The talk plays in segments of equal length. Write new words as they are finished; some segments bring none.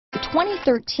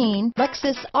2013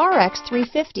 Lexus RX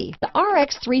 350. The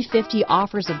RX 350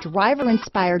 offers a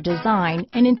driver-inspired design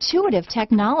and intuitive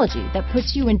technology that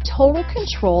puts you in total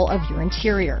control of your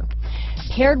interior.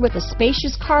 Paired with a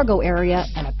spacious cargo area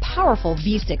and a powerful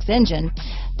V6 engine,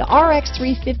 the RX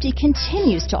 350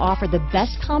 continues to offer the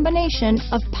best combination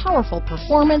of powerful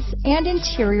performance and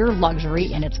interior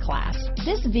luxury in its class.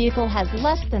 This vehicle has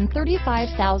less than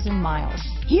 35,000 miles.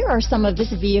 Here are some of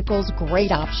this vehicle's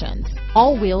great options: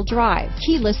 all-wheel drive,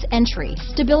 keyless entry,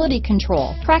 stability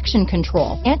control, traction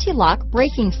control, anti-lock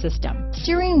braking system,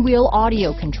 steering wheel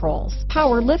audio controls,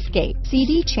 power liftgate,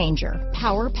 CD changer,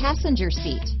 power passenger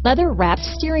seat, leather-wrapped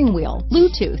steering wheel,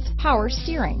 Bluetooth, power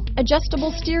steering,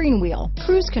 adjustable steering wheel,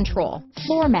 cruise control,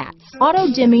 floor mats,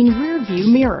 auto-dimming rear view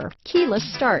mirror, keyless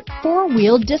start,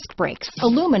 four-wheel disc brakes,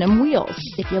 aluminum wheels.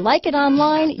 If you like it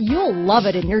online, you'll love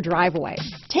it in your driveway.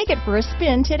 Take it for a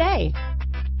spin today.